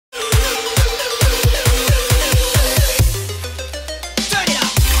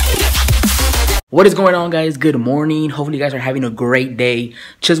What is going on, guys? Good morning. Hopefully you guys are having a great day.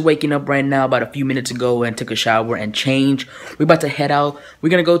 Just waking up right now about a few minutes ago and took a shower and changed. We're about to head out. We're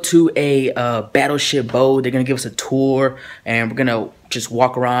gonna go to a battleship boat. They're gonna give us a tour and we're gonna just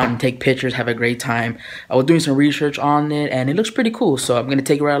walk around and take pictures, have a great time. I was doing some research on it and it looks pretty cool, so I'm gonna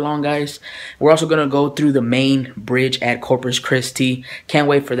take it right along, guys. We're also gonna go through the main bridge at Corpus Christi. Can't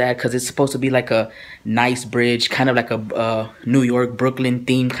wait for that because it's supposed to be like a nice bridge, kind of like a New York, Brooklyn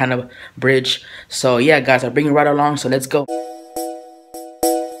theme kind of bridge. So yeah, guys, I'll bring you right along, so let's go.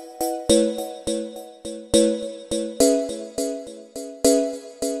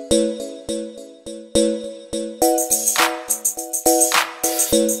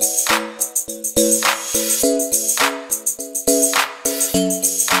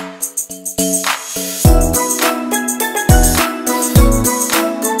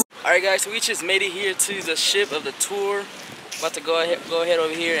 Alright guys, so we just made it here to the ship of the tour. About to go ahead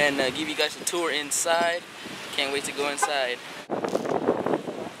over here and give you guys a tour inside. Can't wait to go inside.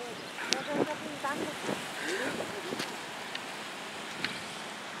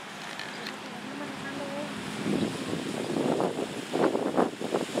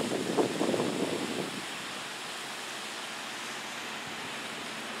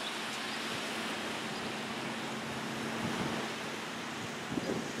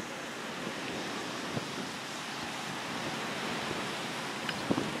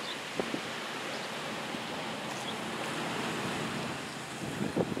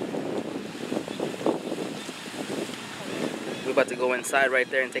 We're about to go inside right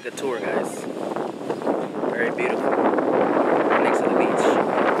there and take a tour, guys. Very beautiful. Next to the beach.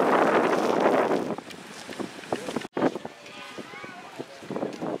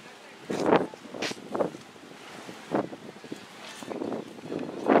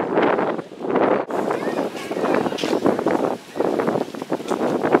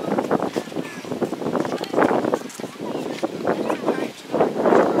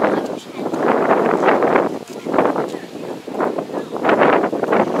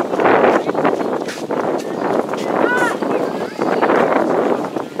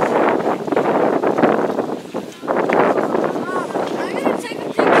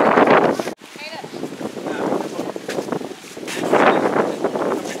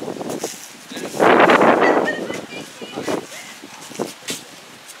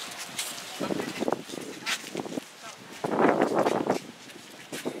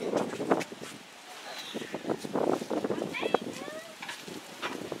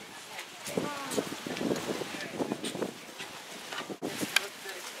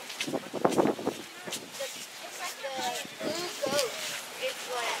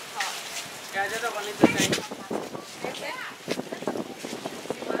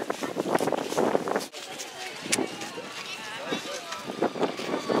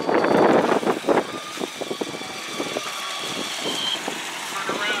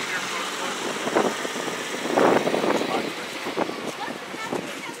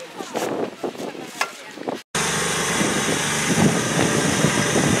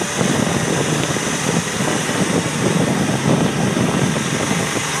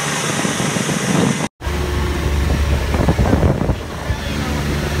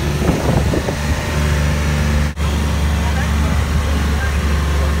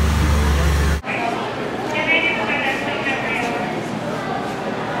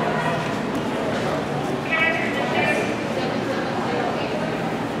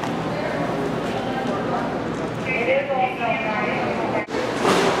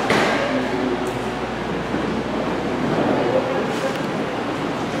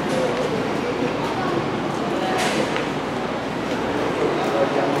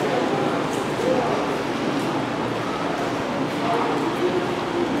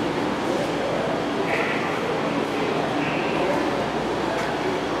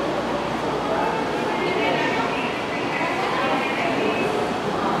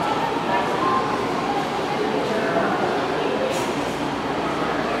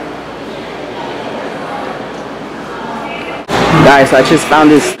 Guys, I just found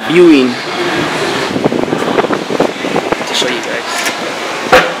this viewing to show you guys.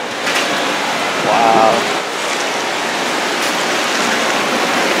 Wow.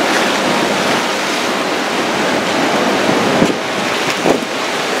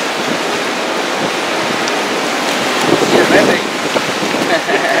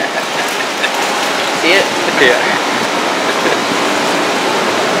 See it? Yeah.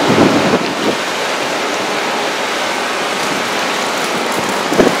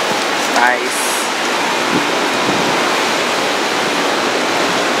 Nice.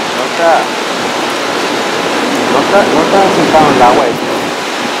 No está sentado en el agua.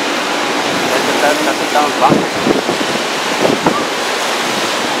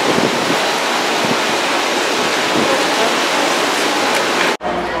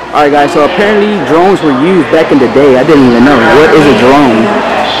 Alright guys, so apparently drones were used back in the day. I didn't even know. What is a drone?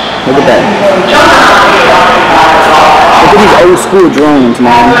 Look at that. Look at these old school drones,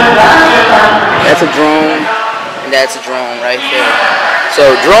 man. That's a drone, and that's a drone right there.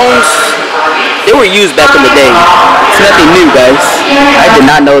 So drones, they were used back in the day. It's nothing new, guys. I did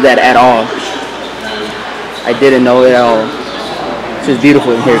not know that at all. I didn't know it at all. It's just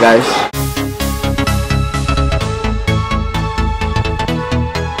beautiful in here, guys.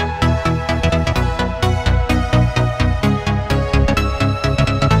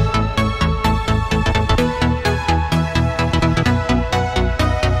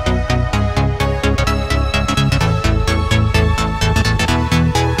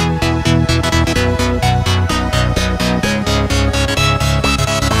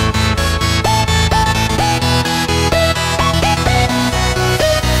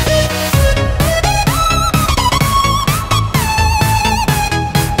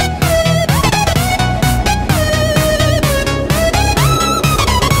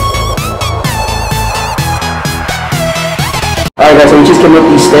 Alright guys, so we just came up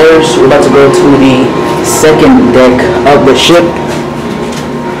these stairs. We're about to go to the second deck of the ship.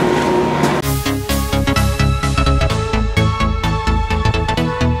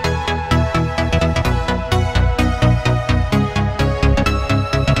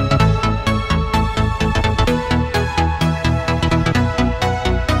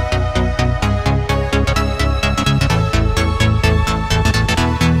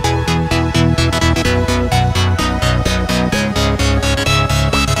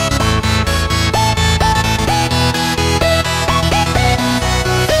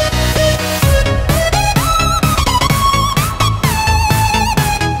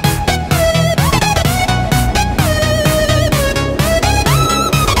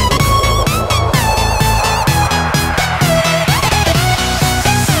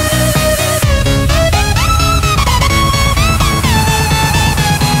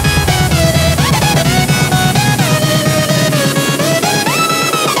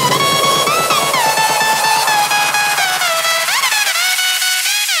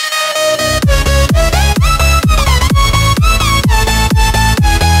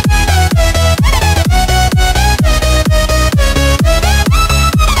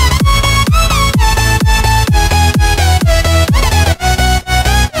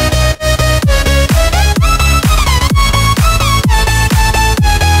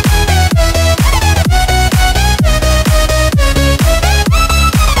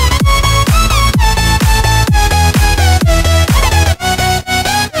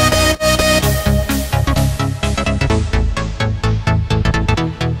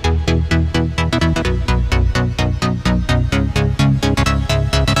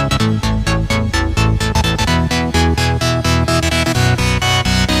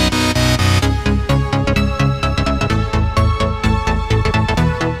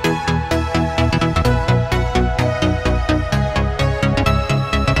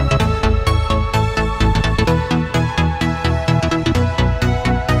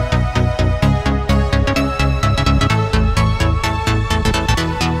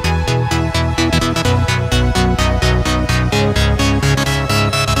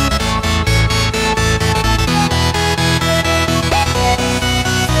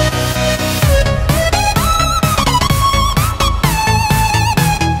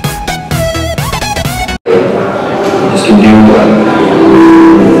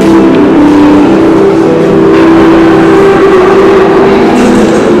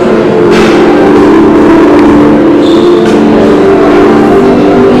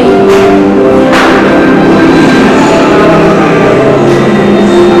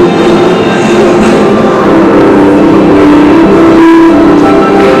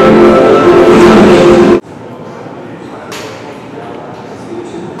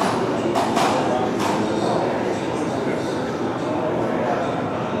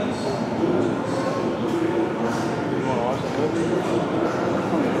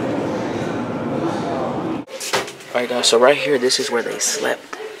 Alright guys, so right here, this is where they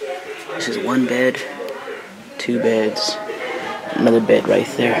slept. This is one bed, two beds, another bed right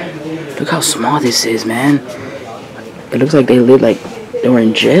there. Look how small this is, man. It looks like they lived like they were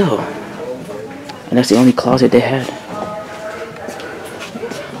in jail. And that's the only closet they had.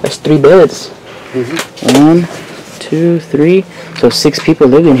 That's 3 beds. 1, 2, 3. So 6 people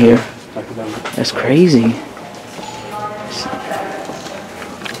live in here. That's crazy.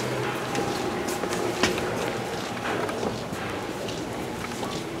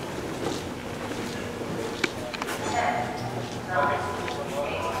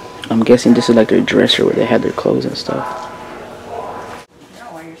 So I'm guessing this is like their dresser where they had their clothes and stuff.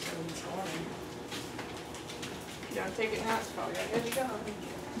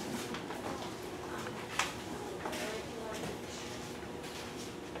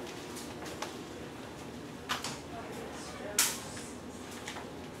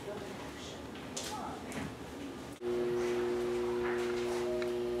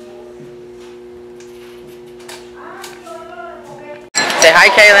 Say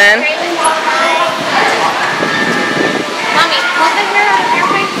hi, Kaylin. Mommy, hold the hair out of your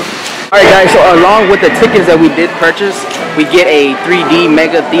face. Alright guys, so along with the tickets that we did purchase, we get a 3D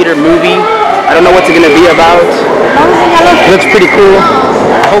mega theater movie. I don't know what it's gonna be about. It looks pretty cool.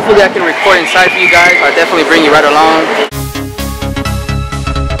 Hopefully I can record inside for you guys. I'll definitely bring you right along.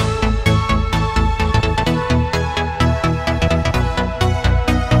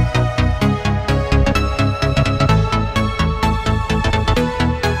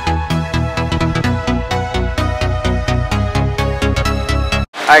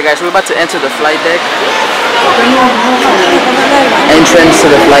 Alright guys, so we're about to enter the flight deck. Entrance to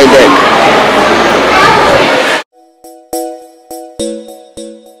the flight deck.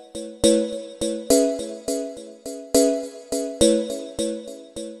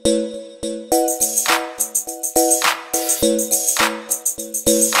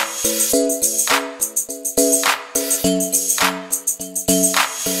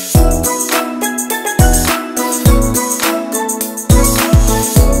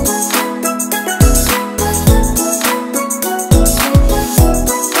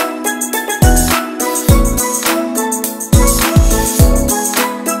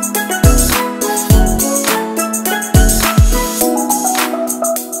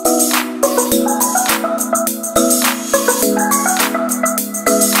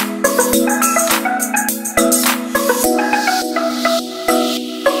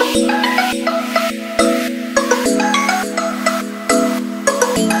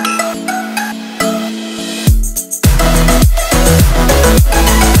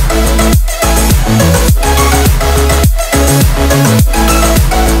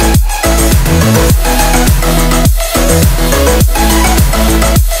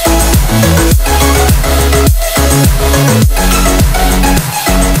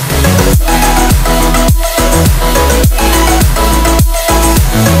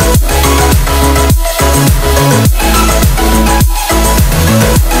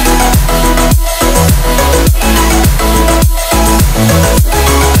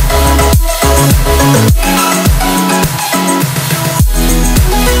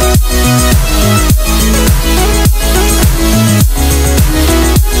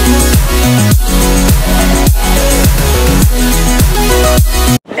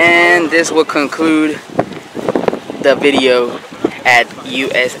 This will conclude the video at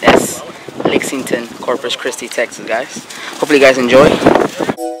Uss Lexington, Corpus Christi, Texas, guys. Hopefully you guys enjoy.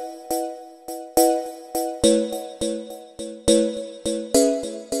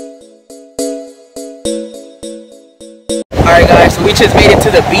 Alright guys, so we just made it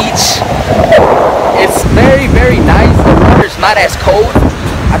to the beach. It's very, very nice. The water's not as cold.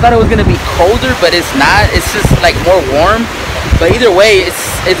 I thought it was gonna be colder, but it's not. It's just like more warm. But either way,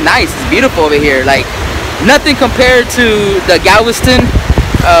 it's nice. It's beautiful over here. Like nothing compared to the Galveston.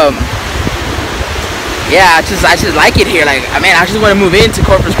 Yeah, I just like it here. Like I just want to move into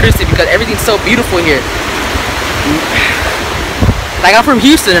Corpus Christi because everything's so beautiful here. Like I'm from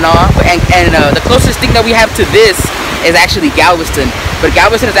Houston and all, and the closest thing that we have to this is actually Galveston. But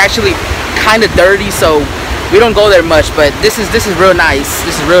Galveston is actually kind of dirty, so we don't go there much. But this is real nice.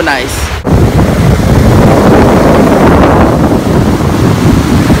 This is real nice.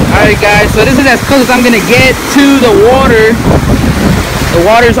 Alright guys, so this is as close as I'm gonna get to the water. The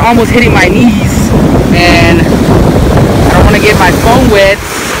water's almost hitting my knees, and I don't want to get my phone wet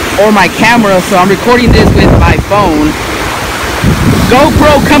or my camera, so I'm recording this with my phone.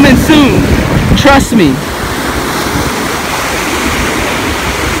 GoPro coming soon, trust me.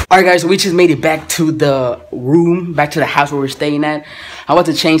 Alright guys, so we just made it back to the room, back to the house where we're staying at. I'm about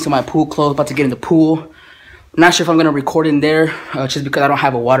to change to my pool clothes, about to get in the pool. I'm not sure if I'm going to record in there, just because I don't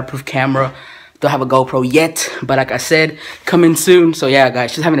have a waterproof camera. Don't have a GoPro yet, but like I said, coming soon. So yeah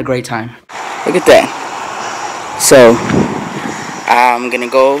guys, just having a great time. Look at that. So, I'm going to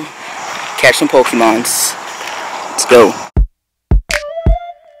go catch some Pokemons. Let's go.